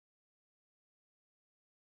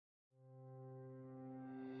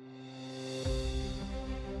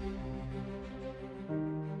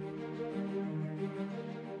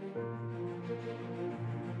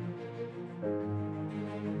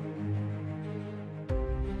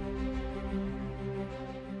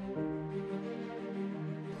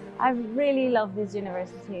I really love this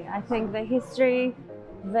university. I think the history,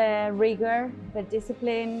 the rigor, the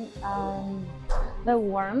discipline, the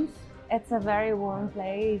warmth. It's a very warm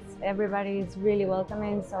place. Everybody is really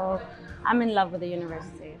welcoming, so I'm in love with the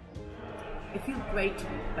university. It feels great to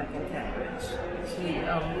be back in Cambridge.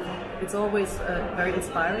 It's always very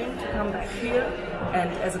inspiring to come back here,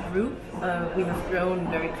 and as a group, we have grown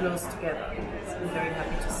very close together. So I'm very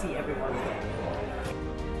happy to see everyone here.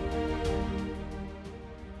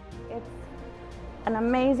 It's an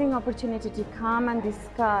amazing opportunity to come and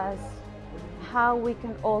discuss how we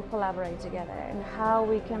can all collaborate together and how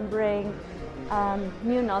we can bring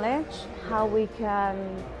new knowledge, how we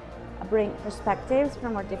can bring perspectives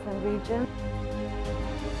from our different regions.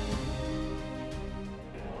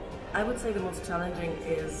 I would say the most challenging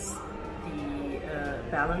is the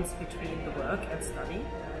balance between the work and study.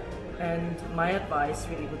 And my advice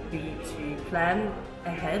really would be to plan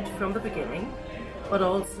ahead from the beginning, but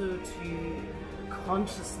also to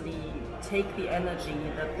consciously take the energy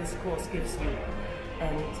that this course gives you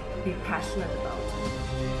and be passionate about it.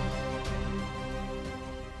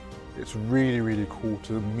 It's really, really cool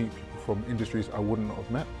to meet people from industries I wouldn't have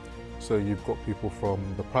met. So you've got people from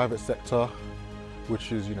the private sector,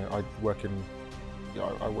 which is, I work in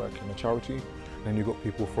a charity. Then you've got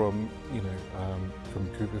people from, from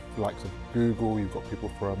Google, likes of Google. You've got people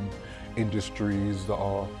from industries that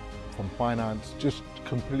are from finance, just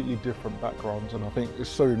completely different backgrounds. And I think it's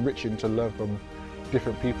so enriching to learn from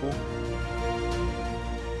different people.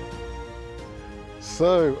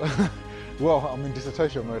 So, well, I'm in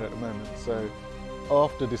dissertation mode at the moment. So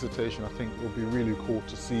after dissertation, I think it would be really cool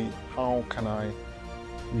to see how can I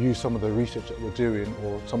use some of the research that we're doing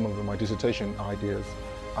or some of my dissertation ideas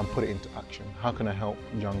and put it into action. How can I help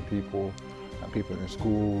young people, people in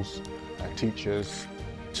schools, teachers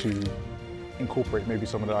to incorporate maybe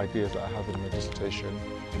some of the ideas that I have in the dissertation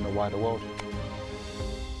in the wider world?